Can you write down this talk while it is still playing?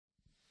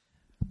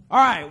All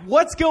right,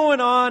 what's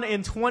going on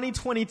in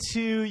 2022?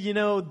 You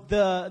know,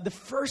 the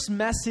first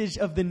message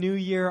of the new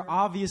year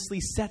obviously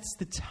sets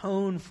the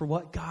tone for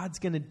what God's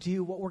going to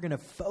do, what we're going to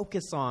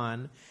focus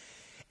on.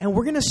 And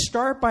we're going to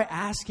start by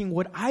asking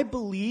what I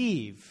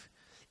believe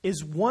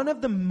is one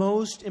of the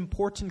most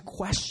important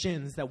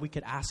questions that we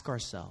could ask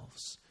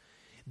ourselves.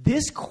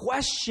 This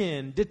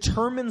question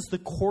determines the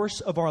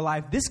course of our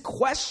life. This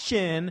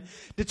question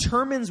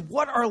determines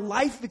what our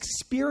life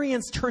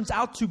experience turns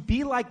out to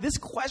be like. This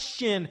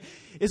question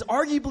is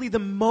arguably the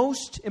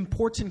most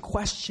important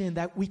question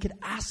that we could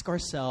ask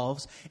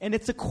ourselves. And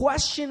it's a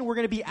question we're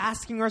going to be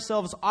asking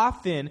ourselves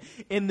often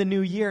in the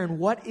new year. And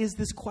what is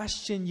this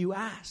question you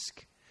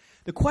ask?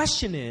 The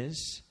question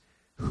is,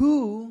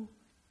 who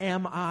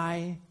am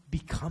I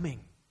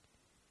becoming?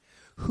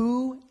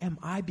 Who am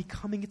I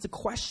becoming? It's a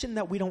question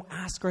that we don't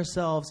ask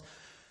ourselves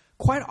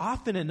quite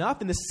often enough.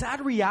 And the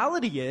sad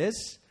reality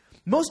is,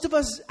 most of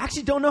us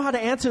actually don't know how to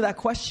answer that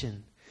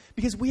question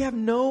because we have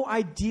no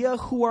idea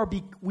who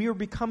we are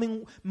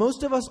becoming.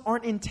 Most of us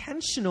aren't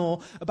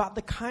intentional about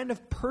the kind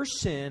of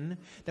person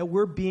that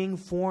we're being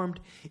formed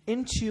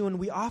into. And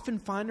we often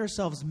find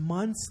ourselves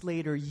months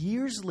later,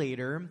 years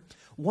later,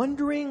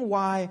 wondering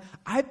why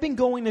I've been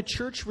going to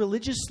church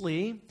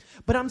religiously,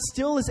 but I'm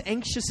still as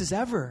anxious as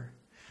ever.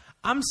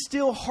 I'm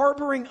still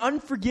harboring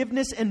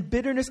unforgiveness and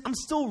bitterness. I'm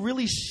still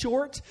really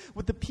short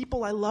with the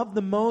people I love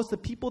the most, the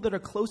people that are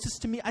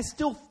closest to me. I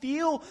still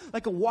feel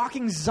like a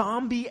walking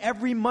zombie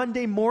every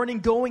Monday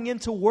morning going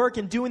into work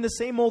and doing the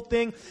same old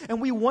thing.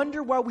 And we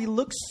wonder why we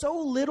look so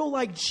little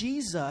like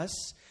Jesus,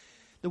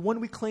 the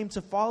one we claim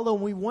to follow.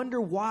 And we wonder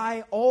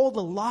why all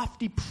the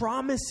lofty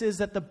promises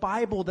that the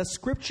Bible, that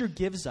Scripture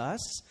gives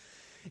us,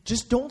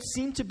 just don't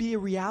seem to be a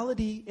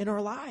reality in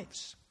our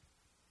lives.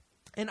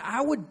 And I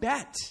would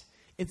bet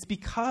it's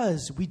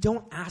because we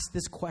don't ask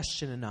this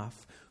question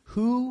enough.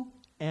 Who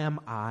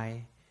am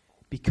I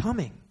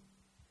becoming?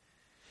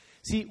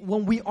 See,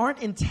 when we aren't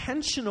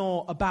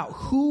intentional about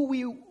who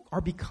we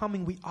are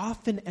becoming, we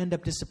often end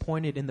up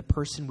disappointed in the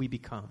person we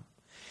become.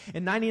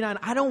 In 99,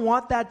 I don't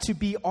want that to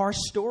be our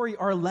story,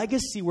 our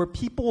legacy, where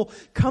people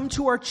come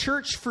to our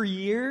church for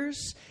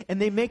years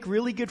and they make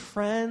really good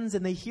friends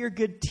and they hear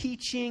good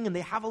teaching and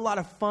they have a lot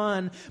of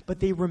fun, but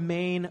they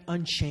remain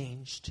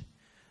unchanged.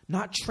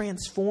 Not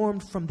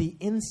transformed from the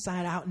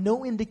inside out.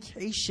 No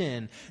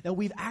indication that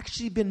we've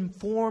actually been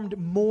formed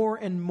more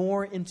and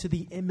more into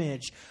the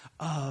image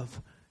of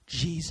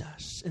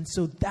Jesus. And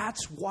so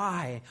that's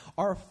why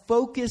our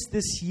focus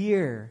this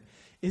year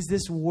is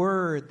this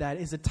word that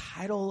is a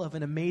title of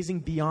an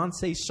amazing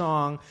Beyonce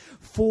song,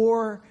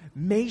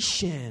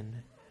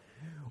 formation.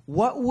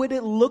 What would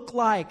it look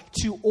like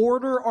to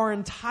order our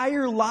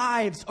entire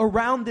lives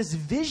around this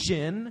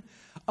vision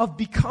of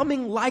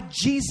becoming like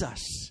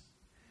Jesus?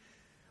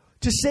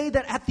 To say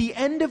that at the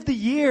end of the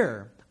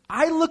year,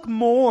 I look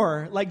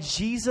more like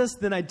Jesus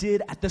than I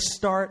did at the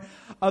start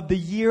of the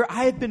year.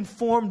 I have been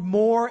formed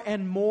more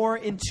and more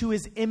into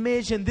His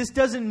image. And this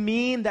doesn't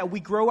mean that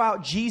we grow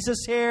out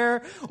Jesus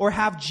hair or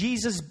have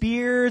Jesus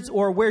beards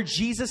or wear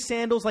Jesus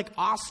sandals like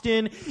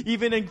Austin,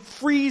 even in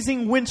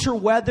freezing winter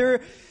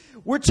weather.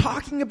 We're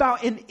talking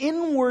about an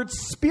inward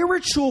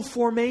spiritual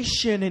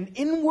formation, an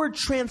inward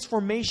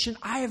transformation.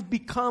 I have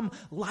become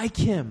like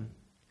Him.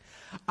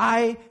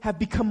 I have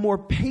become more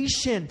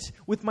patient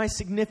with my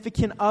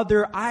significant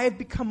other. I have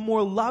become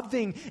more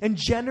loving and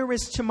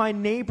generous to my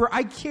neighbor.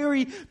 I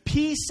carry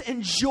peace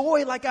and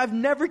joy like I've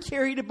never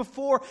carried it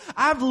before.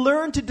 I've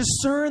learned to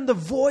discern the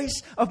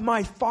voice of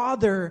my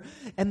Father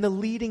and the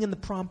leading and the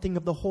prompting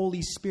of the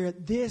Holy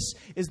Spirit. This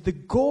is the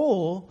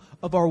goal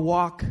of our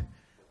walk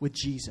with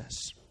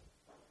Jesus.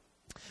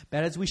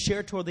 But as we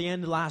shared toward the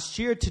end of last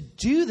year, to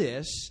do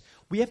this,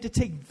 we have to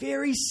take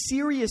very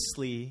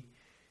seriously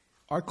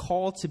our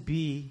call to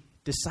be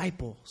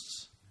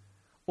disciples,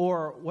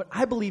 or what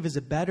I believe is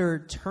a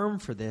better term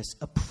for this,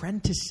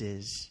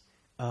 apprentices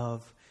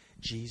of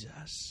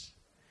Jesus.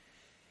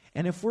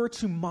 And if we're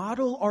to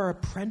model our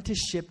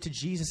apprenticeship to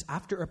Jesus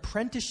after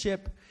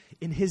apprenticeship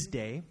in His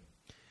day,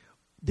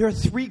 there are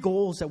three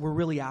goals that we're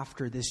really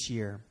after this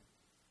year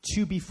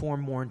to be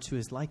formed more into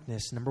His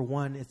likeness. Number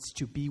one, it's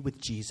to be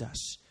with Jesus,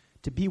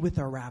 to be with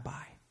our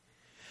rabbi.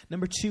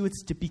 Number two,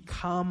 it's to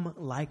become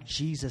like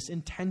Jesus,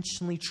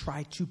 intentionally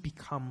try to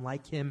become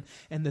like Him.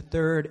 And the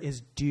third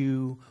is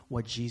do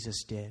what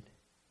Jesus did.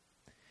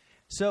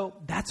 So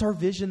that's our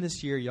vision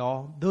this year,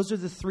 y'all. Those are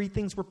the three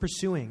things we're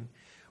pursuing.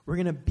 We're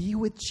going to be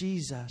with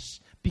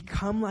Jesus,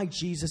 become like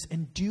Jesus,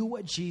 and do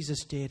what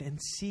Jesus did and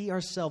see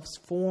ourselves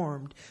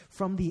formed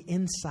from the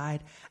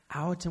inside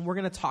out. And we're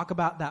going to talk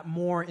about that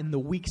more in the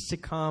weeks to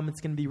come.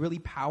 It's going to be really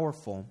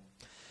powerful.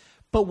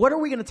 But what are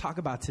we going to talk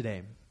about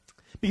today?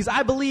 Because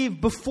I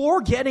believe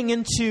before getting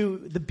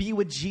into the Be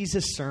With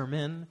Jesus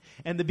sermon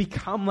and the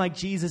Become Like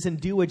Jesus and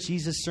Do What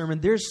Jesus sermon,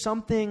 there's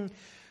something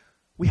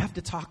we have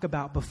to talk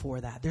about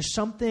before that. There's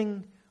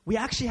something we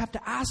actually have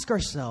to ask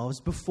ourselves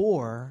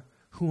before,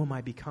 who am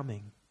I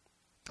becoming?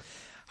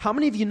 How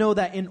many of you know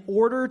that in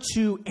order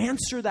to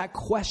answer that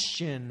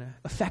question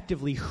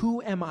effectively,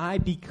 who am I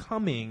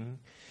becoming,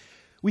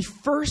 we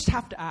first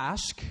have to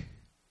ask,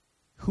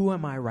 who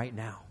am I right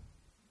now?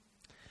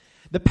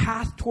 The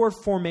path toward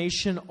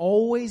formation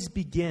always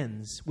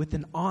begins with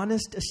an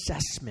honest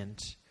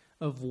assessment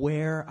of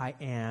where I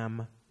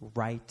am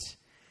right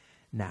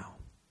now.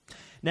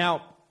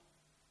 Now,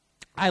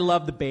 I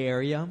love the Bay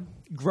Area.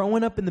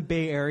 Growing up in the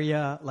Bay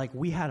Area, like,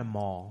 we had a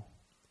mall.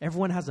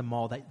 Everyone has a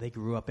mall that they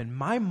grew up in.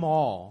 My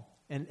mall,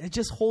 and it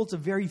just holds a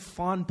very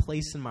fond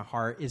place in my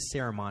heart, is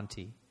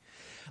Serramonte.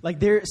 Like,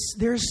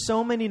 there's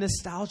so many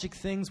nostalgic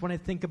things when I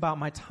think about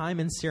my time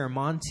in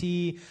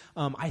Serramonte.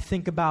 I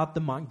think about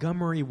the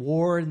Montgomery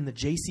Ward and the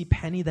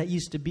JCPenney that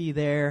used to be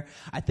there.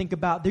 I think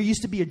about, there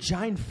used to be a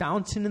giant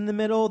fountain in the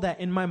middle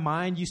that in my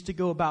mind used to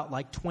go about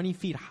like 20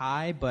 feet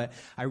high, but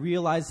I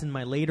realized in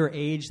my later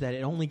age that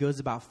it only goes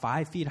about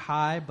 5 feet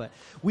high. But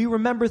we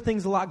remember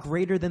things a lot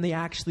greater than they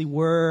actually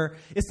were.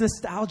 It's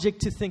nostalgic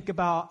to think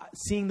about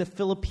seeing the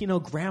Filipino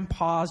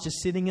grandpas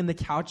just sitting in the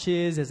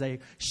couches as I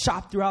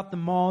shop throughout the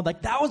mall.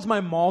 Like, that was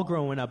my mall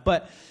growing up.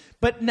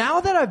 But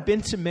now that I've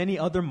been to many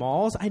other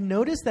malls, I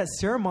noticed that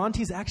Serramonte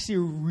is actually a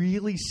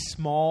really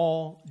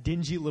small,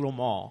 dingy little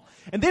mall.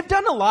 And they've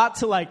done a lot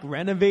to like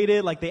renovate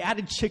it. Like, they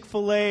added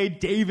Chick-fil-A,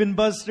 Dave &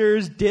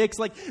 Buster's, Dick's.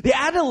 Like, they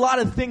added a lot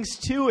of things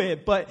to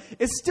it, but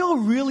it's still a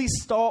really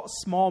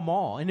small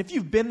mall. And if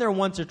you've been there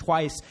once or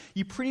twice,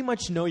 you pretty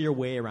much know your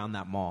way around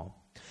that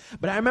mall.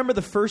 But I remember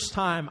the first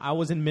time I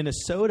was in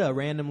Minnesota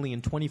randomly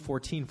in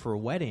 2014 for a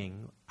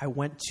wedding, I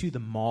went to the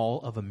Mall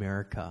of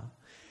America.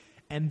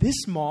 And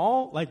this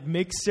mall, like,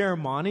 makes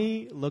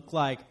Serramonte look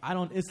like,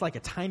 it's like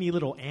a tiny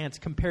little ant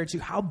compared to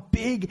how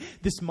big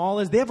this mall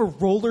is. They have a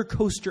roller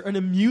coaster, an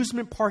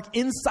amusement park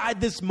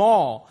inside this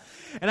mall.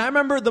 And I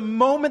remember the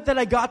moment that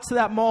I got to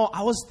that mall,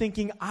 I was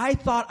thinking, I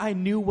thought I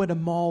knew what a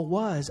mall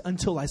was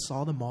until I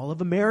saw the Mall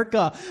of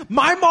America.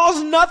 My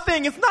mall's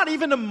nothing. It's not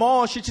even a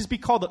mall. It should just be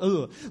called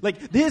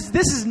this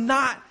is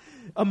not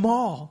a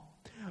mall.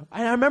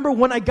 And I remember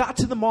when I got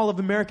to the Mall of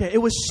America,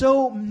 it was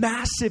so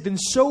massive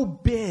and so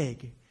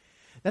big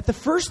that the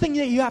first thing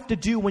that you have to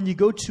do when you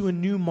go to a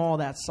new mall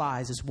that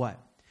size is what?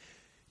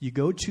 You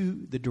go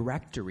to the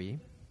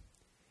directory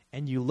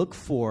and you look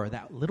for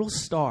that little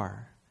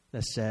star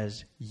that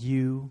says,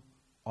 "You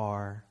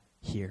are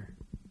here."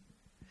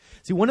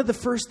 See, one of the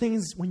first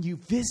things when you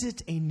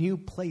visit a new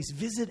place,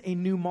 visit a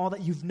new mall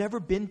that you've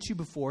never been to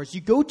before, is you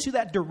go to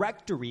that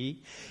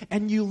directory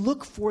and you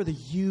look for the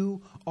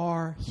 "You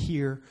are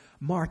here"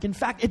 mark. In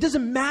fact, it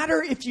doesn't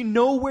matter if you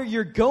know where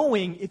you're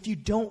going if you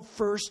don't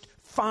first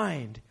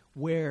find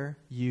where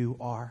you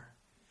are.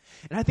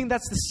 And I think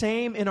that's the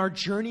same in our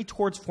journey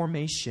towards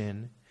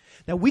formation,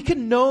 that we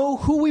can know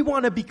who we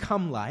want to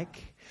become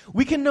like.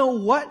 We can know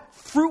what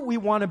fruit we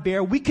want to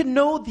bear. We can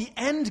know the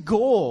end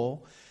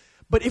goal.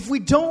 But if we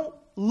don't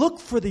look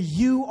for the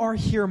 "You are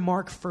here"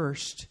 mark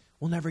first,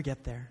 we'll never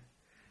get there.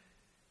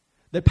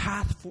 The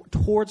path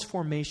towards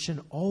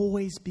formation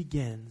always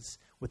begins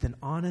with an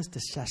honest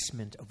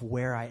assessment of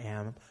where I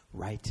am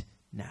right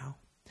now.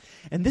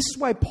 And this is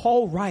why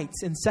Paul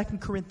writes in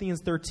 2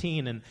 Corinthians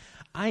 13, and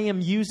I am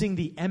using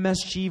the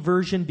MSG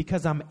version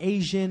because I'm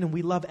Asian and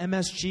we love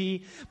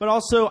MSG, but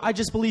also I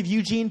just believe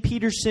Eugene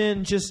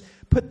Peterson just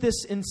put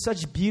this in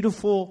such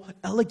beautiful,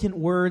 elegant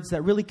words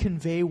that really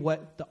convey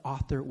what the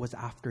author was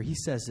after. He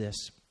says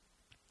this: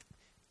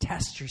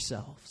 test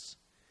yourselves.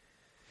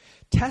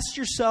 Test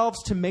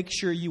yourselves to make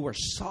sure you are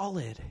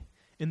solid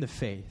in the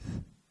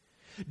faith.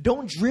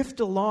 Don't drift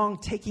along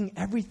taking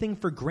everything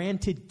for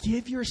granted.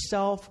 Give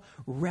yourself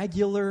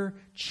regular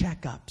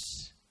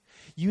checkups.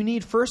 You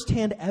need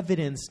firsthand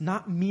evidence,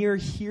 not mere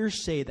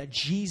hearsay, that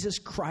Jesus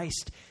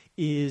Christ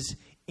is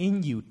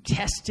in you.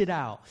 Test it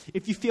out.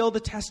 If you fail the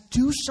test,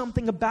 do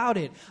something about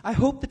it. I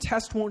hope the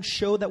test won't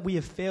show that we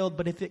have failed,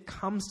 but if it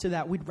comes to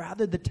that, we'd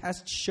rather the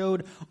test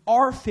showed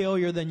our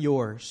failure than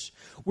yours.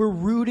 We're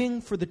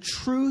rooting for the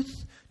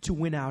truth to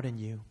win out in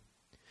you.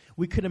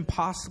 We couldn't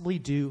possibly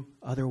do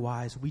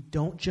otherwise. We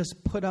don't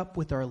just put up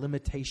with our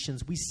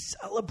limitations. We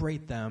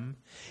celebrate them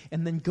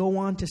and then go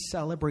on to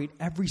celebrate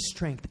every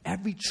strength,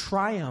 every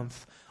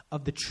triumph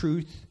of the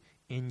truth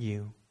in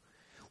you.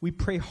 We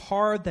pray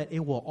hard that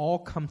it will all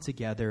come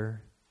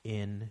together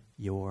in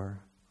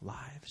your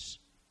lives.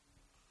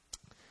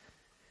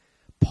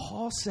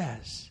 Paul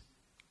says,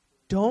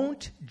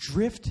 don't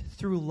drift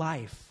through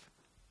life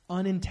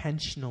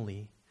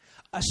unintentionally,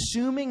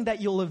 assuming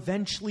that you'll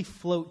eventually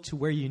float to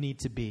where you need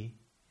to be.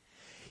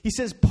 He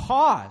says,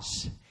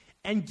 pause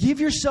and give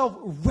yourself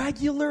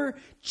regular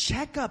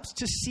checkups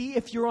to see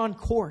if you're on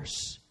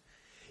course.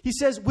 He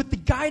says, with the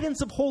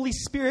guidance of Holy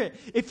Spirit,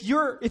 if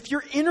your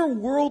inner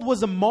world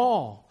was a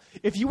mall,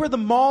 if you were the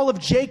mall of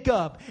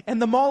Jacob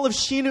and the mall of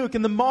Chinook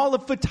and the mall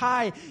of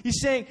Fatai, he's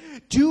saying,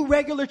 do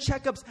regular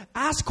checkups.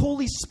 Ask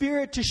Holy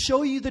Spirit to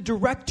show you the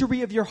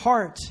directory of your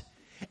heart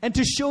and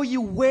to show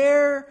you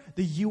where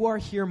the "You are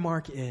here"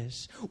 mark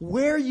is,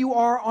 where you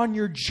are on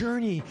your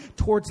journey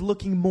towards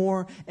looking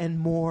more and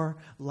more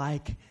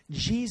like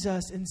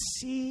Jesus, and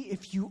see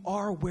if you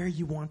are where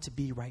you want to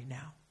be right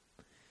now.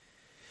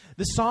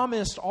 The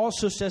psalmist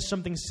also says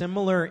something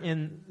similar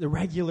in the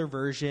regular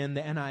version,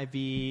 the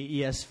NIV,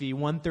 ESV,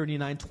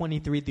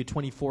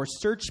 139:23-24.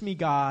 Search me,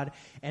 God,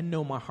 and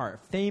know my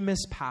heart. Famous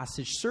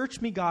passage.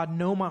 Search me, God,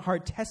 know my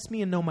heart. Test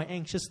me and know my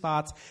anxious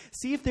thoughts.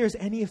 See if there's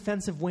any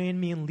offensive way in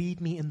me and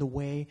lead me in the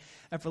way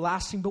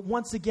everlasting. But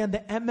once again, the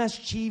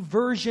MSG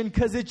version,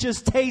 because it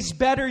just tastes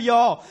better,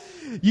 y'all.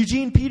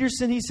 Eugene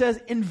Peterson, he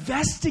says,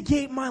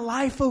 investigate my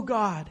life, O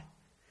God.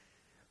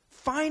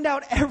 Find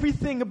out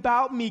everything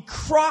about me,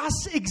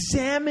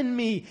 cross-examine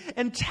me,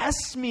 and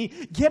test me.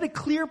 Get a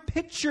clear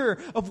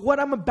picture of what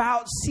I'm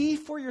about. See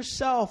for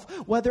yourself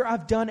whether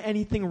I've done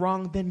anything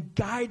wrong. Then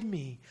guide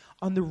me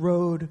on the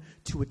road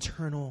to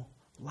eternal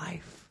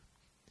life.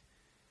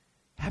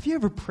 Have you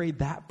ever prayed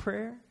that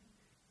prayer?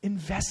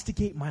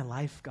 Investigate my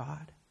life,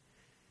 God.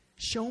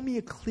 Show me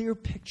a clear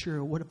picture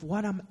of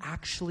what I'm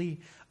actually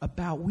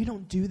about. We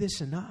don't do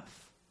this enough.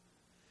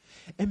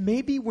 And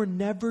maybe we're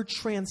never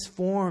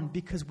transformed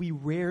because we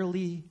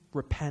rarely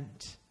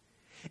repent.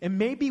 And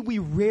maybe we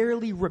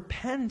rarely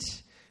repent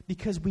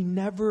because we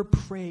never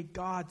pray,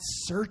 God,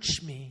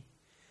 search me.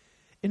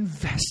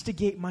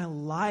 Investigate my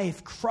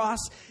life.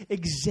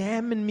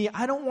 Cross-examine me.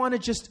 I don't want to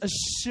just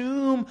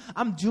assume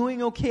I'm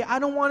doing okay. I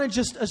don't want to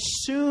just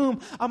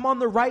assume I'm on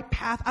the right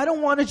path. I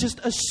don't want to just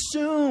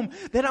assume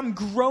that I'm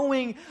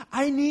growing.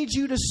 I need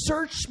you to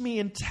search me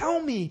and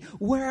tell me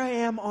where I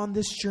am on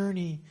this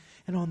journey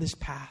and on this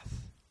path.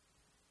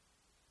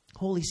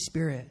 Holy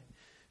Spirit,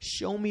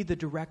 show me the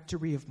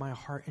directory of my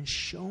heart and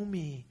show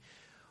me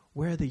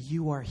where the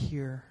 "you are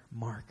here"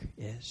 mark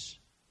is.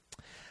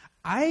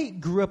 I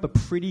grew up a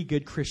pretty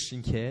good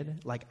Christian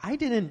kid. Like, I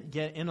didn't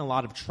get in a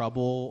lot of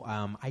trouble.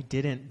 I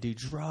didn't do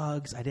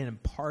drugs. I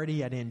didn't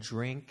party. I didn't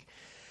drink.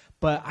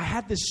 But I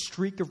had this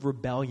streak of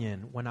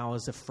rebellion when I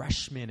was a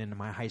freshman in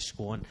my high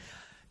school. And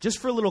just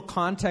for a little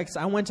context,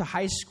 I went to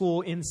high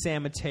school in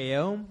San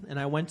Mateo, and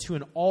I went to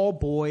an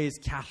all-boys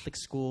Catholic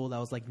school that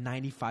was like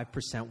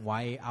 95%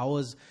 white. I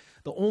was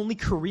the only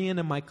Korean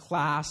in my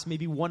class,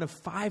 maybe one of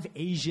 5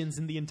 Asians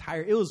in the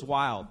entire. It was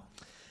wild.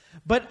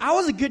 But I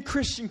was a good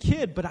Christian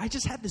kid, but I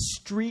just had this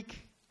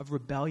streak of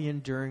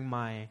rebellion during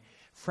my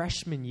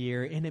freshman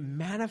year, and it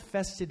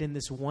manifested in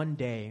this one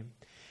day.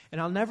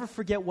 And I'll never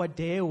forget what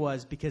day it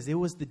was, because it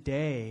was the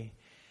day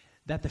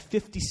that the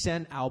 50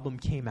 Cent album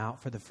came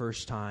out for the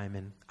first time.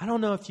 And I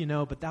don't know if you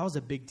know, but that was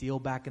a big deal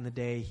back in the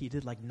day. He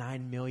did like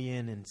 9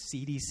 million in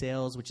CD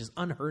sales, which is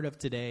unheard of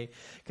today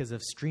because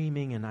of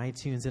streaming and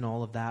iTunes and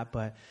all of that.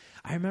 But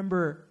I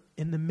remember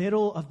in the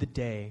middle of the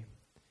day,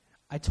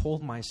 I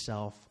told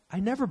myself, I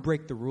never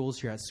break the rules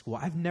here at school.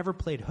 I've never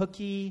played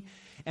hooky.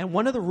 And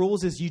one of the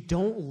rules is you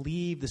don't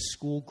leave the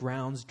school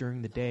grounds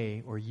during the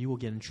day or you will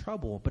get in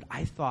trouble. But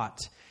I thought,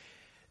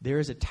 there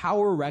is a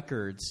Tower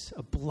Records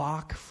a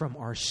block from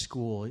our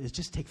school. It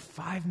just takes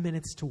 5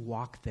 minutes to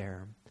walk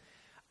there.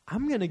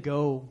 I'm going to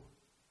go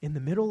in the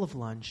middle of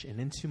lunch and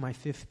into my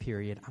 5th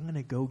period. I'm going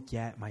to go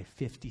get my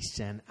 50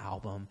 Cent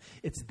album.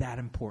 It's that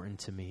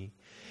important to me.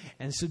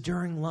 And so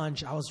during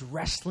lunch, I was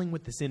wrestling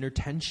with this inner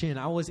tension.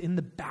 I was in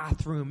the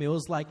bathroom. It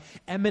was like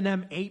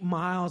Eminem 8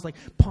 Miles, like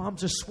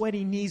palms are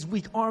sweaty, knees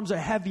weak, arms are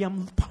heavy.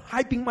 I'm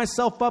hyping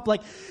myself up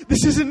like,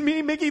 this isn't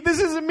me, Mickey. This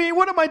isn't me.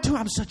 What am I doing?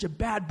 I'm such a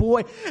bad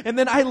boy. And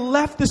then I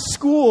left the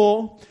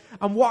school.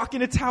 I'm walking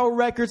to Tower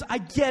Records. I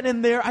get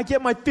in there. I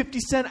get my 50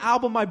 Cent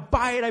album. I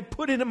buy it. I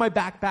put it in my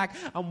backpack.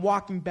 I'm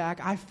walking back.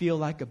 I feel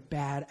like a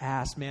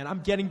badass, man. I'm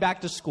getting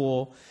back to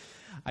school.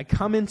 I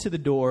come into the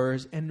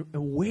doors, and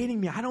awaiting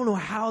me, I don't know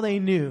how they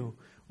knew,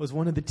 was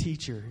one of the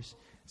teachers.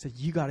 Said,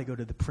 you got to go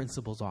to the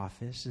principal's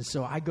office. And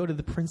so I go to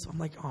the principal. I'm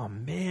like, oh,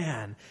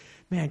 man,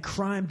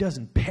 crime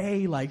doesn't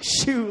pay. Like,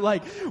 shoot,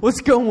 like,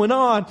 what's going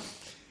on?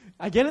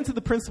 I get into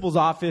the principal's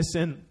office,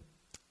 and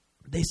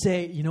they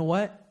say, you know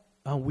what?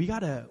 We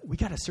gotta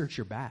search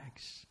your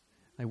bags.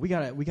 Like, we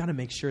gotta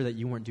make sure that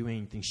you weren't doing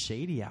anything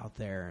shady out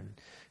there.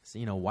 And so,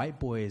 you know, white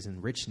boys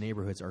in rich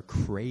neighborhoods are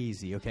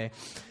crazy. Okay,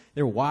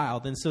 they're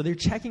wild. And so they're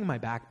checking my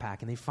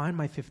backpack, and they find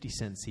my 50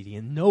 Cent CD.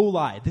 And no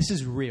lie, this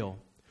is real.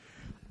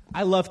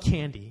 I love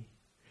candy,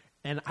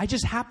 and I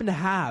just happened to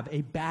have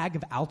a bag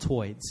of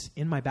Altoids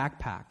in my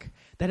backpack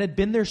that had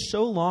been there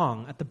so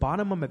long at the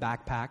bottom of my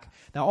backpack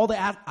that all the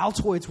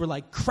Altoids were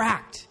like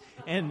cracked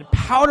and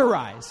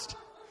powderized.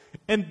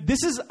 And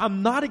this is,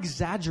 I'm not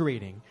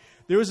exaggerating.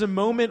 There was a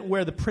moment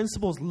where the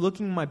principal's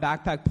looking in my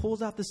backpack,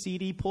 pulls out the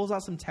CD, pulls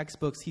out some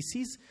textbooks. He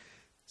sees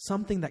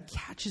something that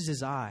catches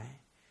his eye.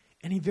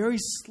 And he very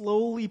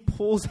slowly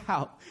pulls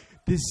out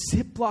this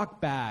Ziploc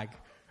bag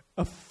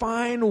of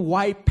fine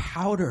white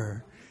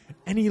powder.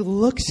 And he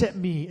looks at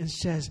me and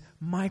says,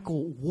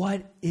 Michael,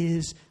 what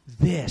is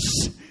this?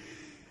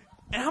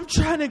 And I'm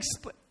trying to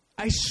explain.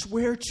 I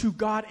swear to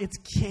God, it's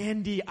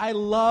candy. I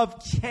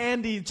love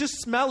candy.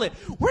 Just smell it.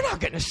 We're not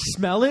going to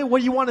smell it. What,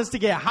 do you want us to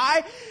get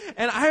high?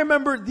 And I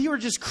remember they were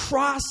just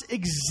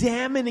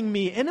cross-examining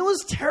me, and it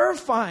was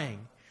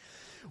terrifying.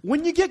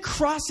 When you get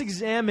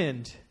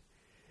cross-examined,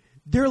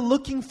 they're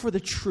looking for the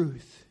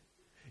truth.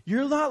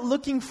 You're not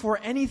looking for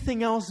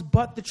anything else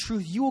but the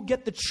truth. You will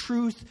get the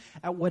truth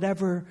at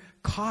whatever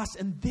cost.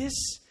 And this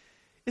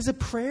is a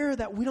prayer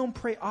that we don't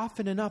pray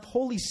often enough.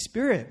 Holy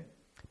Spirit,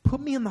 put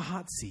me in the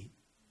hot seat.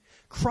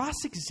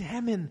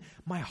 Cross-examine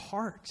my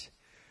heart.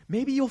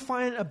 Maybe you'll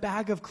find a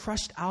bag of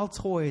crushed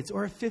Altoids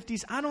or a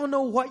 50s. I don't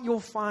know what you'll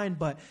find,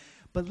 but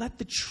let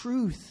the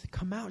truth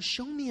come out.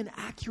 Show me an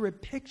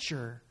accurate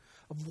picture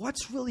of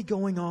what's really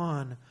going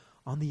on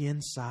the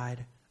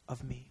inside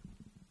of me.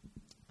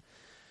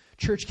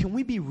 Church, can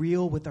we be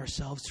real with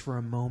ourselves for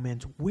a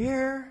moment?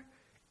 Where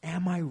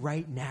am I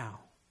right now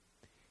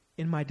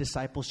in my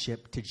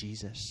discipleship to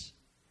Jesus?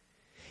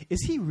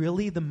 Is he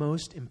really the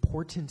most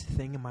important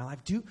thing in my life?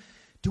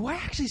 Do I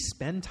actually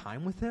spend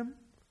time with him?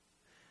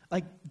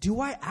 Like, do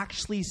I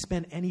actually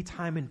spend any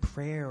time in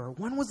prayer? Or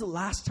when was the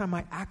last time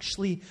I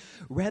actually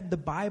read the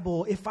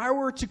Bible? If I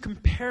were to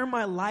compare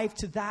my life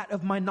to that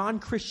of my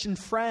non-Christian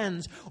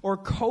friends or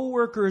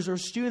coworkers or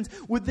students,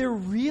 would there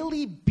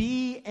really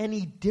be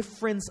any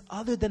difference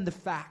other than the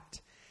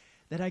fact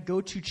that I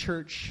go to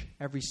church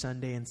every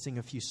Sunday and sing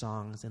a few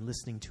songs and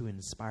listening to an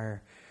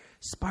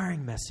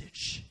inspiring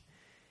message?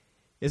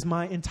 Is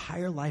my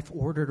entire life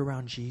ordered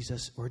around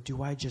Jesus, or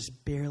do I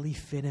just barely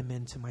fit him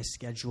into my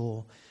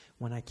schedule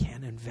when I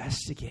can't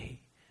investigate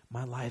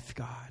my life,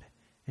 God,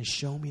 and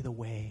show me the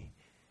way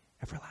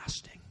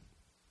everlasting?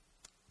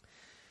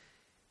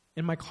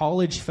 In my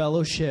college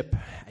fellowship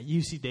at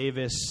UC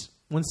Davis,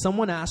 when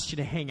someone asked you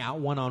to hang out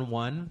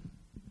one-on-one,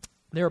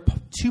 there are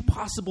two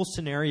possible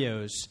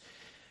scenarios.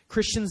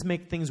 Christians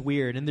make things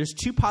weird, and there's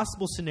two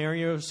possible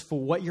scenarios for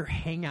what your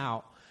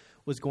hangout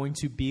was going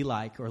to be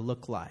like or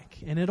look like.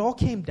 And it all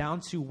came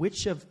down to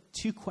which of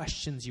two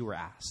questions you were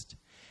asked.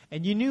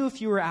 And you knew if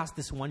you were asked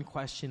this one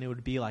question, it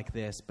would be like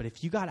this. But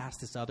if you got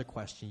asked this other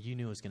question, you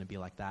knew it was going to be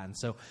like that. And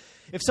so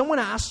if someone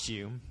asked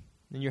you,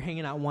 and you're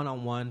hanging out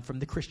one-on-one from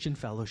the Christian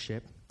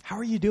fellowship, how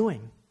are you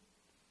doing?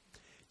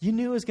 You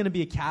knew it was going to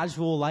be a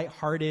casual,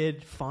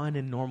 lighthearted, fun,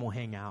 and normal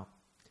hangout.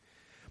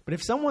 But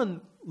if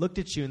someone looked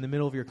at you in the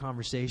middle of your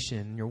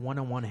conversation, your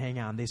one-on-one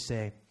hangout, and they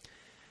say,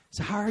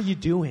 so how are you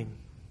doing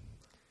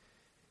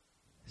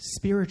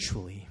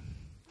spiritually?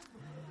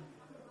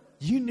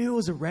 You knew it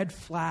was a red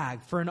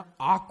flag for an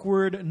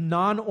awkward,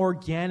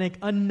 non-organic,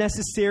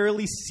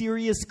 unnecessarily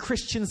serious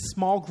Christian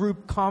small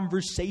group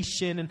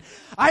conversation. And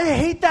I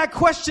hate that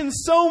question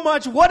so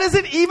much. What does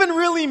it even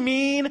really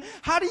mean?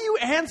 How do you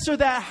answer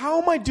that?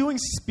 How am I doing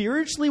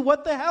spiritually?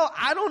 What the hell?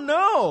 I don't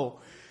know.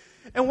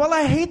 And while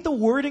I hate the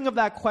wording of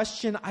that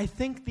question, I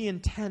think the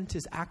intent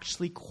is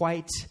actually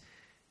quite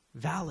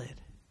valid.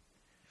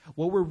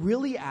 What we're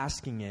really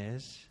asking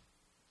is,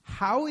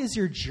 how is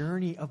your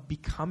journey of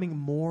becoming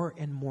more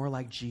and more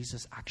like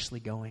Jesus actually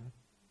going?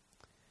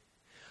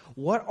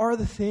 What are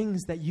the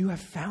things that you have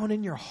found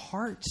in your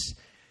hearts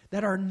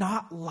that are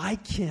not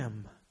like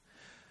him?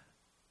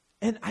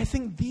 And I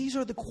think these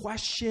are the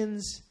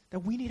questions that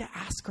we need to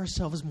ask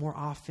ourselves more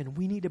often.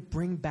 We need to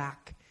bring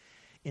back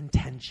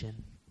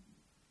intention.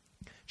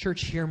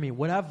 Church, hear me.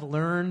 What I've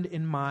learned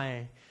in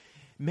my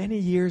many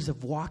years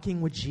of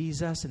walking with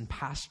Jesus and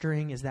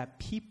pastoring is that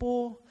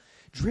people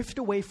drift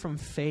away from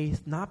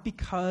faith not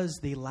because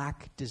they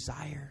lack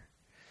desire,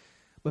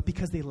 but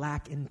because they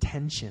lack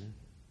intention.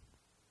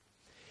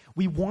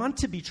 We want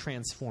to be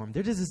transformed.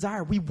 There's a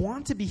desire. We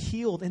want to be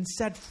healed and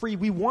set free.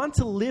 We want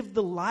to live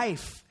the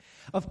life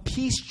of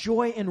peace,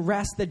 joy, and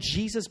rest that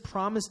Jesus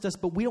promised us,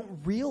 but we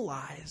don't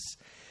realize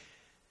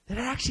that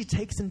it actually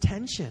takes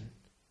intention.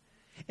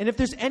 And if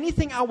there's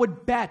anything I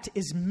would bet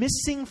is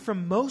missing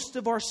from most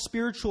of our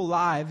spiritual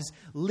lives,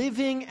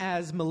 living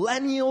as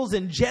millennials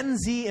and Gen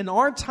Z in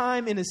our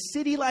time in a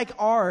city like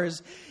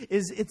ours,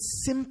 is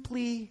it's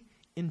simply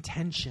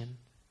intention.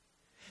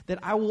 That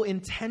I will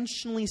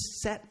intentionally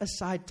set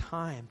aside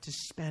time to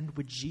spend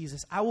with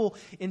Jesus. I will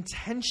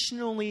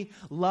intentionally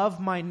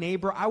love my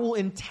neighbor. I will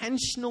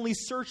intentionally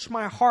search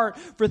my heart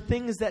for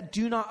things that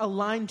do not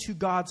align to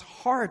God's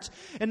heart.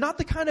 And not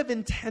the kind of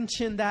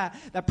intention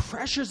that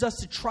pressures us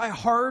to try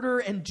harder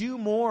and do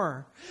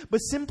more. But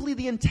simply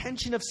the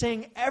intention of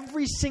saying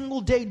every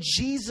single day,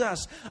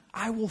 Jesus,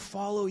 I will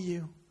follow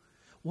you.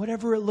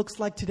 Whatever it looks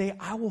like today,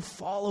 I will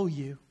follow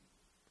you.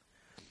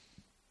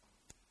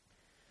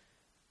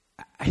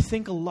 I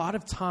think a lot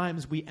of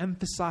times we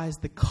emphasize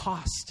the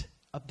cost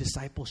of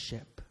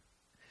discipleship,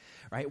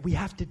 right? We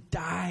have to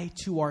die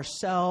to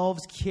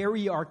ourselves,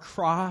 carry our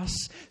cross,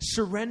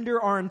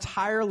 surrender our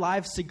entire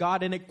lives to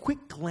God. And at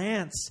quick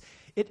glance,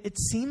 it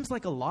seems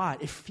like a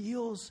lot. It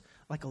feels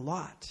like a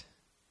lot.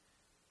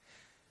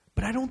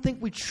 But I don't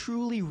think we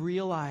truly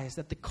realize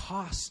that the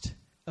cost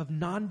of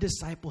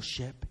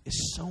non-discipleship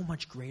is so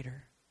much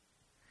greater.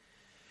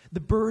 The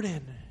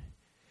burden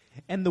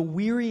and the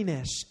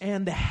weariness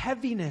and the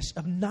heaviness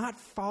of not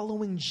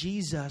following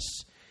Jesus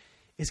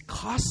is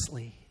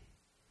costly.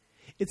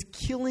 It's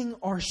killing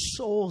our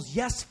souls.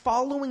 Yes,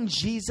 following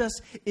Jesus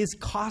is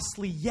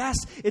costly. Yes,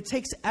 it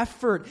takes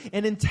effort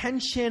and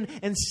intention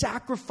and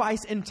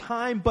sacrifice and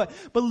time. But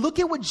look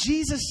at what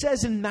Jesus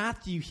says in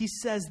Matthew. He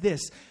says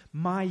this,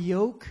 my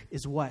yoke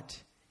is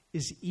what?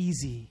 Is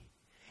easy,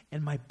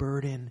 and my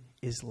burden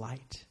is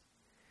light.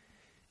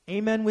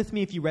 Amen with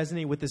me if you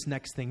resonate with this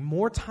next thing.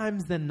 More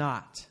times than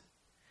not,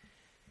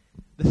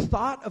 the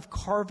thought of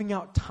carving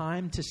out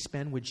time to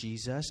spend with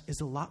Jesus is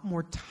a lot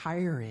more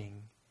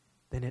tiring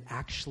than it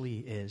actually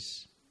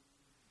is.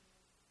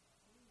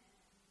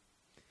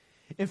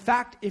 In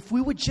fact, if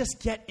we would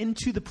just get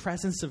into the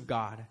presence of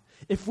God,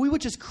 if we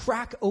would just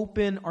crack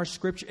open our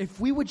scripture, if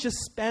we would just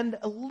spend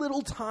a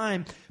little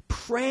time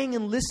praying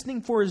and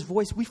listening for his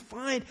voice, we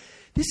find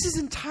this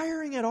isn't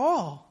tiring at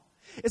all.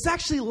 It's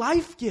actually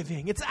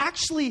life-giving. It's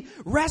actually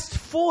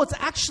restful. It's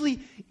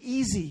actually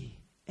easy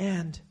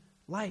and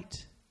light.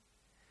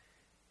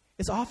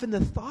 It's often the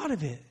thought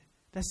of it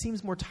that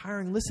seems more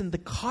tiring. Listen, the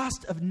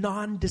cost of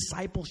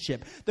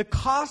non-discipleship, the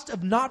cost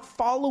of not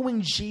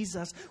following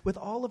Jesus with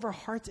all of our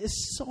hearts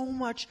is so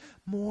much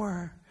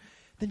more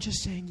than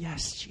just saying,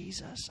 yes,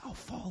 Jesus, I'll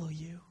follow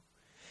you.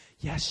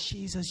 Yes,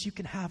 Jesus, you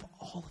can have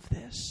all of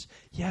this.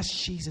 Yes,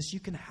 Jesus, you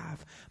can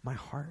have my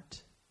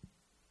heart.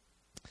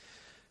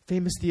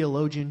 Famous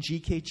theologian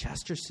G.K.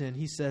 Chesterton,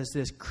 he says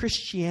this: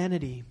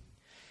 Christianity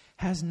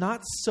has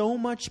not so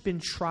much been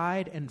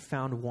tried and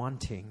found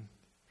wanting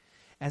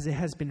as it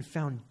has been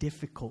found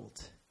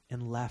difficult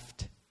and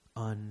left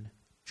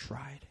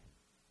untried.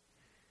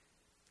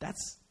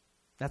 That's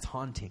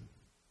haunting.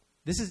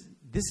 This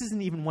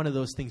isn't even one of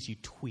those things you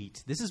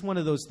tweet. This is one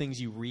of those things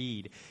you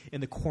read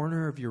in the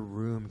corner of your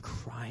room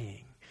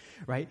crying,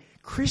 right?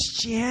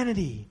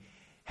 Christianity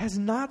has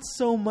not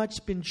so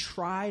much been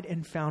tried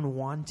and found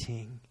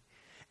wanting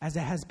as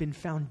it has been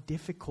found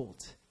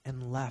difficult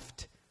and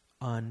left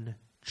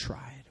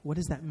untried. What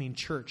does that mean,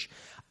 church?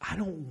 I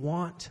don't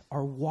want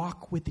our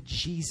walk with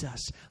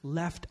Jesus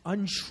left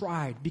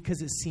untried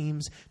because it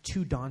seems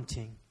too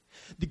daunting.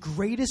 The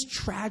greatest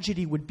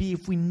tragedy would be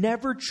if we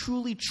never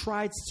truly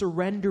tried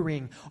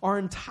surrendering our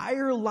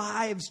entire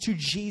lives to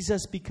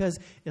Jesus because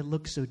it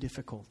looks so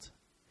difficult.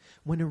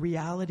 When in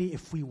reality,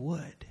 if we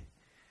would,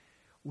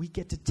 we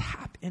get to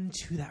tap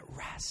into that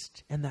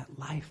rest and that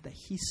life that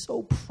he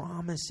so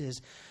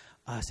promises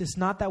us. It's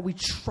not that we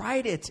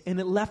tried it and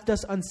it left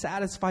us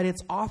unsatisfied.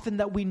 It's often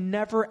that we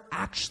never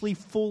actually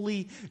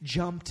fully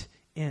jumped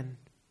in.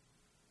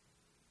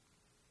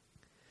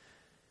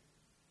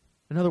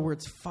 In other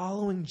words,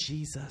 following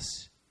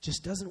Jesus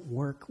just doesn't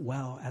work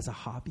well as a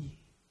hobby.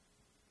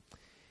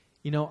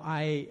 You know,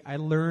 I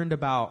learned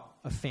about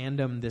a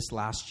fandom this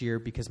last year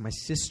because my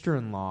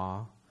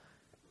sister-in-law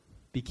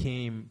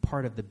became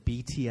part of the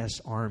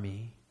BTS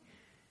army.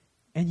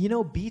 And you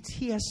know,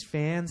 BTS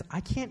fans,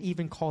 I can't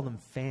even call them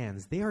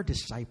fans. They are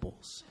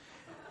disciples.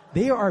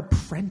 They are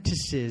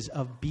apprentices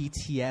of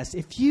BTS.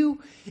 If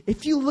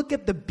you look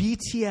at the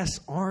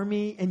BTS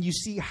army and you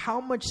see how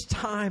much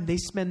time they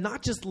spend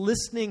not just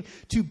listening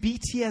to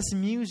BTS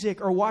music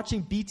or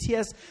watching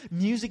BTS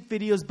music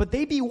videos, but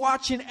they be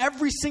watching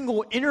every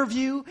single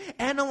interview,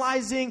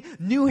 analyzing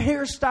new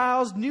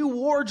hairstyles, new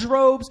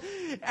wardrobes.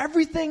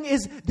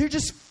 They're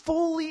just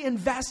fully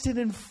invested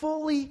and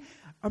fully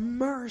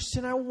immersed.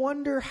 And I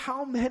wonder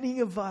how many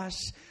of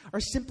us are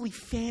simply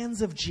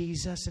fans of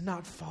Jesus and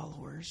not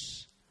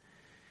followers.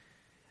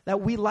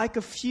 That we like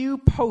a few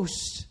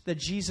posts that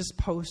Jesus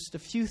posts, a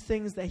few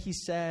things that he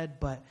said,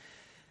 but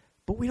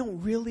we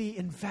don't really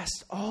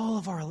invest all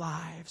of our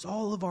lives,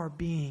 all of our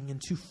being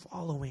into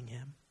following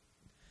him.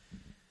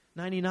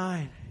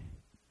 99.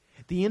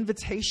 The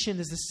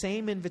invitation is the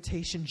same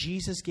invitation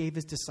Jesus gave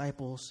his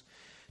disciples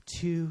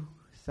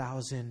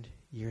 2,000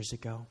 years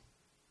ago.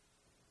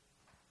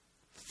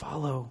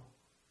 Follow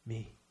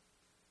me.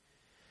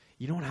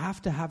 You don't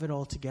have to have it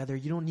all together.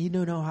 You don't need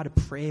to know how to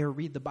pray or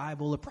read the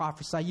Bible or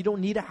prophesy. You don't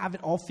need to have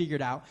it all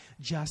figured out.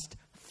 Just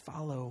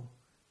follow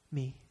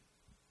me.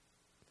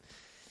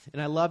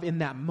 And I love in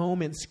that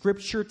moment,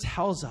 Scripture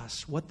tells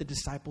us what the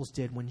disciples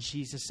did when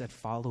Jesus said,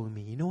 follow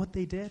me. You know what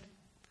they did?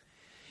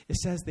 It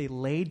says they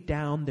laid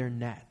down their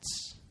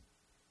nets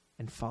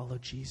and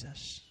followed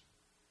Jesus.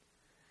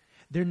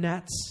 Their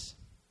nets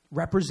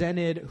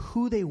represented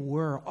who they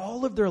were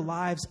all of their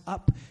lives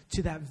up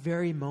to that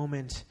very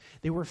moment.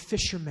 They were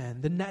fishermen.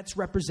 The nets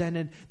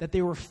represented that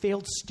they were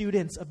failed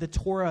students of the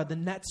Torah. The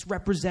nets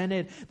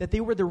represented that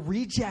they were the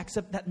rejects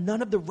that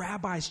none of the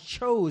rabbis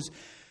chose.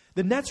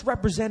 The nets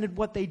represented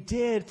what they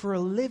did for a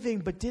living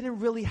but didn't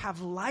really have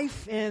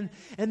life in.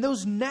 And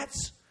those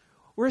nets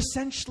were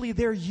essentially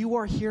their "you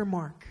are here"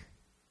 mark.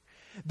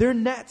 Their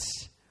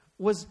nets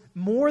was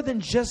more than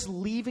just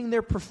leaving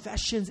their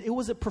professions. It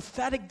was a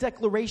prophetic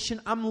declaration.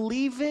 I'm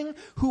leaving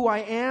who I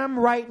am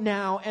right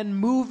now and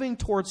moving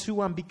towards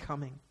who I'm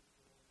becoming.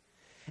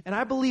 And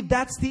I believe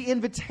that's the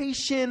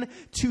invitation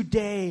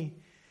today,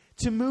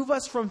 to move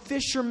us from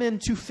fishermen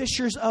to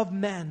fishers of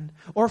men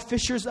or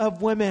fishers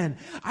of women.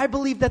 I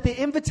believe that the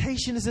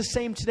invitation is the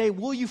same today.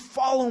 Will you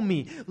follow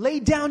me? Lay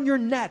down your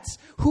nets,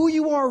 who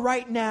you are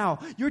right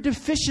now, your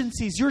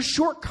deficiencies, your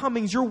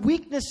shortcomings, your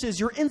weaknesses,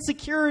 your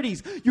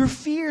insecurities, your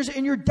fears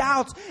and your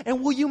doubts,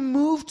 and will you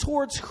move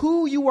towards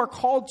who you are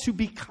called to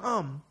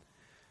become,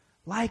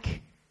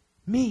 like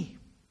me?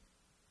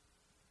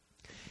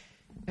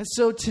 And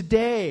so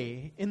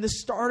today, in the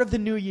start of the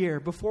new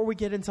year, before we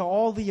get into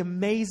all the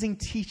amazing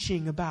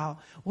teaching about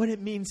what it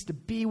means to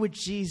be with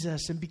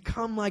Jesus and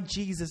become like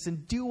Jesus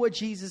and do what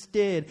Jesus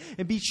did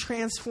and be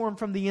transformed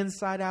from the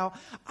inside out,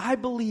 I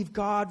believe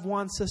God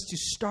wants us to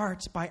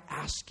start by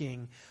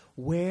asking,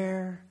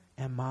 where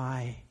am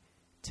I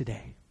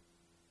today?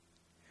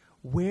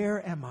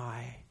 Where am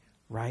I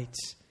right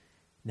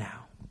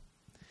now?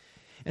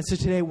 And so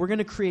today we're going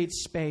to create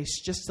space,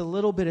 just a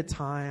little bit of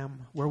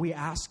time, where we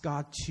ask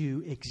God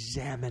to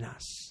examine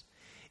us,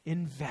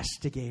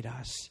 investigate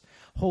us.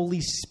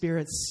 Holy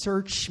Spirit,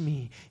 search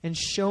me and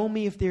show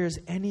me if there is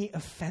any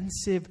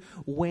offensive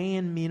way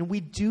in me. And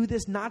we do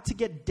this not to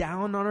get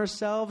down on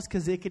ourselves,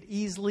 because it could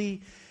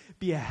easily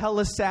be a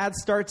hella sad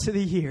start to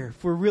the year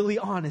if we're really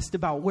honest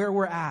about where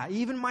we're at,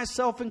 even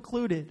myself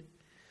included.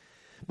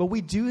 But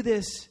we do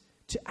this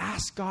to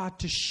ask God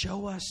to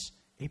show us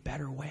a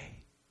better way.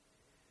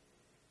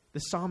 The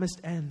psalmist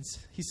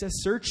ends. He says,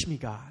 search me,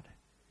 God.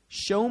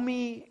 Show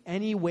me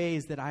any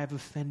ways that I have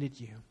offended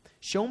you.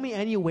 Show me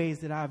any ways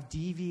that I have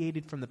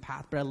deviated from the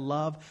path. But I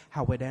love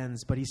how it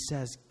ends. But he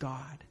says,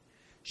 God,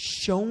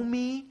 show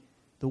me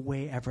the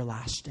way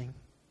everlasting.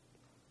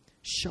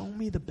 Show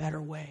me the better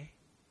way.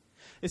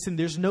 Listen,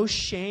 there's no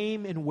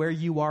shame in where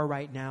you are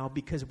right now,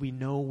 because we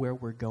know where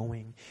we're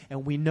going.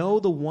 And we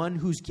know the one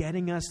who's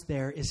getting us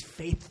there is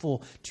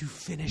faithful to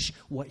finish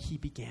what he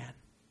began.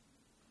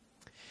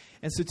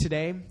 And so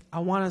today,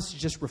 I want us to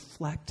just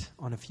reflect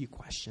on a few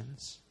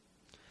questions.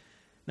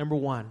 Number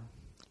one,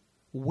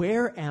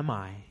 where am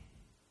I,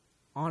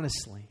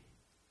 honestly,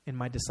 in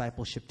my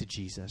discipleship to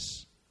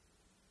Jesus?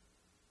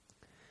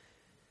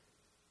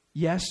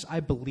 Yes, I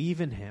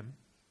believe in him,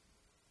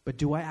 but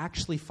do I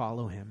actually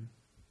follow him?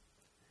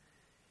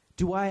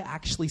 Do I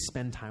actually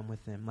spend time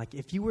with him? Like,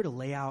 if you were to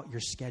lay out your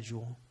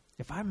schedule,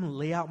 if I'm going to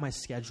lay out my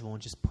schedule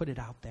and just put it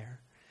out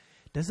there,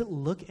 does it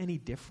look any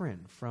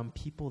different from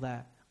people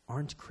that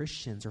aren't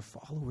Christians or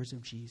followers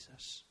of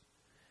Jesus?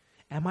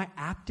 Am I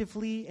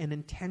actively and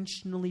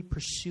intentionally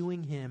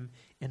pursuing him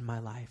in my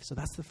life? So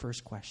that's the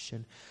first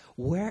question.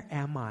 Where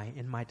am I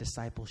in my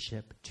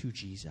discipleship to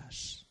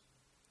Jesus?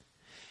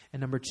 And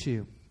number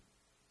two,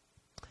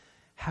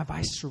 have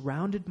I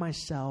surrounded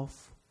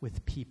myself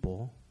with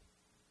people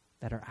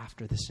that are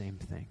after the same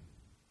thing?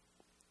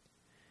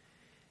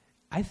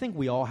 I think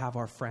we all have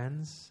our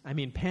friends. I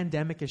mean,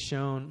 pandemic has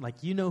shown,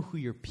 like, you know who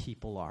your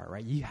people are,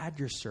 right? You had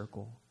your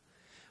circle.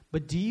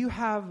 But do you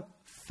have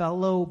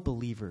fellow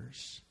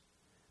believers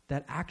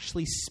that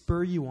actually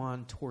spur you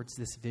on towards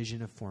this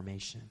vision of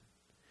formation?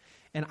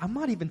 And I'm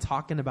not even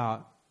talking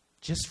about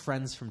just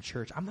friends from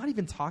church. I'm not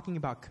even talking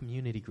about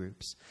community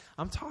groups.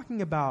 I'm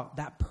talking about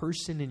that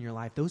person in your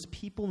life, those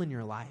people in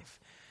your life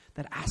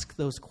that ask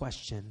those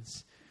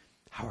questions.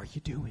 How are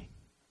you doing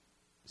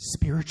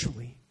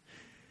spiritually?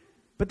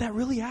 But that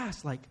really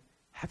asks, like,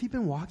 have you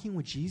been walking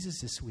with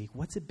Jesus this week?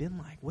 What's it been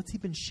like? What's he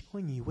been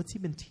showing you? What's he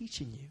been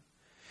teaching you?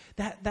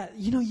 That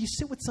you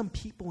sit with some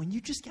people and you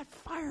just get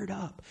fired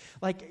up.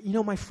 Like,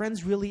 my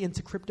friend's really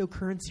into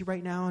cryptocurrency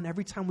right now, and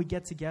every time we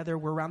get together,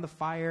 we're around the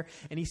fire,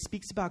 and he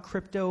speaks about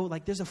crypto.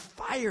 Like, there's a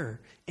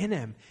fire in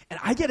him. And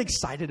I get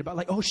excited about,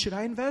 like, oh, should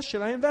I invest?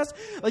 Should I invest?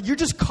 Like, you're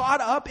just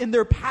caught up in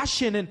their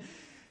passion. And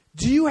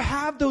do you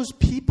have those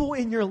people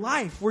in your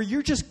life where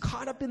you're just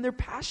caught up in their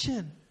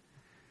passion?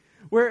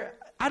 Where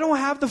I don't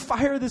have the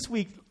fire this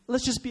week.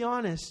 Let's just be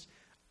honest.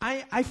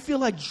 I feel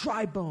like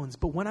dry bones,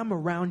 but when I'm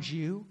around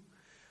you,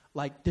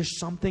 like, there's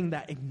something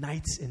that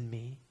ignites in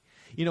me.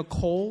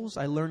 Coals,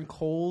 I learned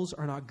coals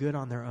are not good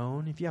on their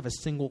own. If you have a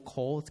single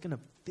coal, it's going to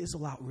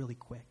fizzle out really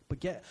quick. But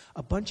get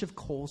a bunch of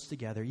coals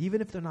together. Even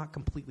if they're not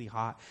completely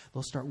hot,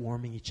 they'll start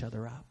warming each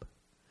other up.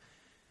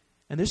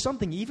 And there's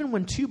something, even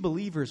when two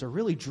believers are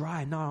really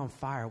dry and not on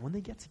fire, when they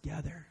get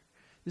together,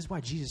 this is why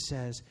Jesus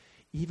says,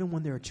 even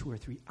when there are two or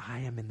three, I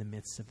am in the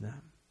midst of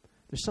them.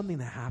 There's something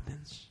that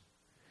happens.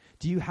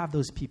 Do you have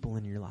those people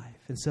in your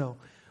life? And so,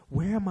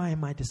 where am I in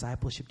my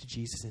discipleship to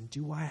Jesus? And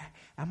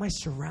am I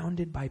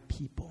surrounded by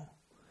people?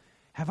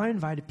 Have I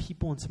invited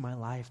people into my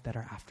life that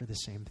are after the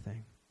same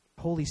thing?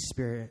 Holy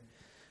Spirit,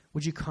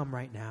 would you come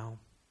right now?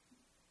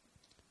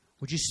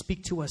 Would you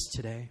speak to us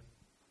today?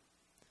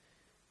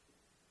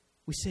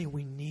 We say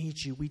we need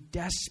you. We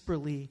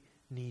desperately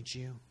need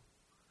you.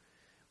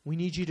 We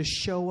need you to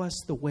show us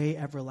the way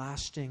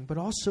everlasting. But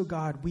also,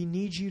 God, we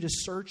need you to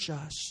search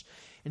us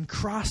and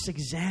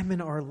cross-examine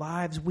our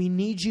lives. We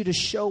need you to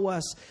show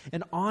us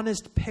an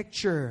honest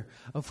picture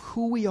of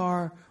who we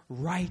are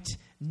right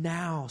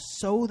now,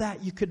 so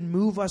that you could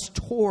move us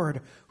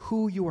toward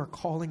who you are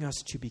calling us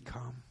to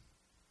become.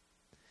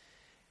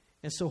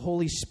 And so,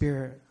 Holy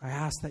Spirit, I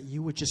ask that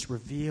you would just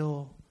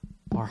reveal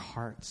our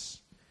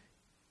hearts.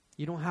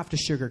 You don't have to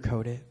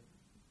sugarcoat it.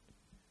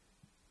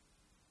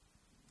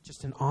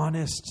 Just an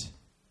honest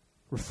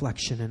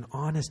reflection, an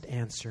honest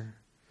answer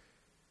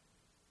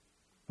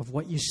of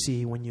what you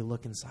see when you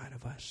look inside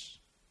of us.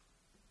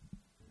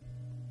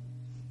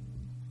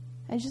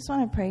 I just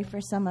want to pray for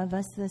some of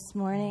us this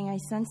morning. I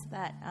sense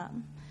that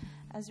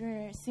as we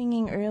were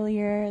singing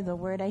earlier, the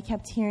word I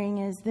kept hearing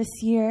is, this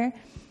year,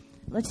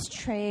 let's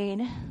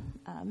trade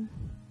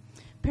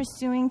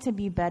pursuing to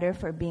be better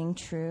for being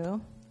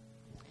true.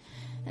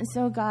 And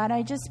so, God,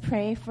 I just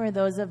pray for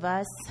those of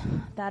us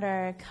that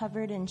are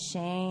covered in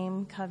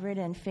shame, covered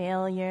in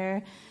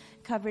failure,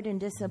 covered in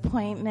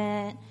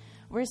disappointment.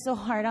 We're so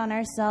hard on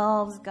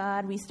ourselves,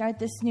 God. We start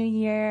this new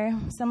year.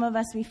 Some of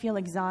us, we feel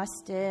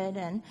exhausted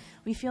and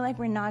we feel like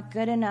we're not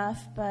good enough.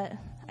 But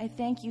I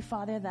thank you,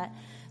 Father, that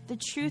the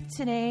truth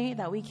today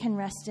that we can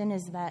rest in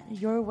is that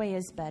your way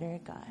is better,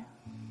 God.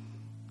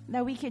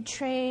 That we could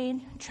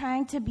trade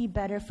trying to be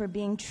better for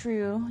being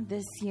true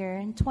this year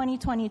in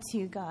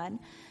 2022, God.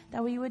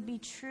 That we would be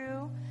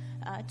true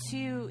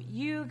to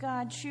you,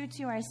 God, true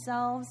to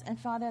ourselves. And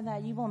Father,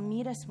 that you will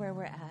meet us where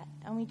we're at.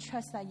 And we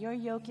trust that your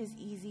yoke is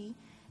easy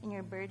and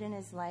your burden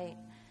is light.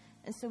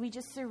 And so we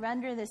just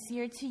surrender this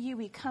year to you.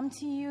 We come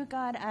to you,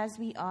 God, as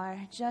we are,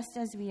 just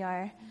as we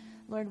are.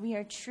 Lord, we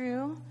are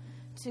true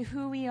to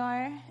who we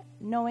are,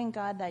 knowing,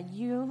 God, that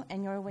you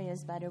and your way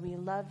is better. We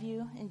love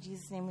you. In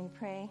Jesus' name we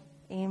pray.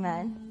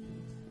 Amen.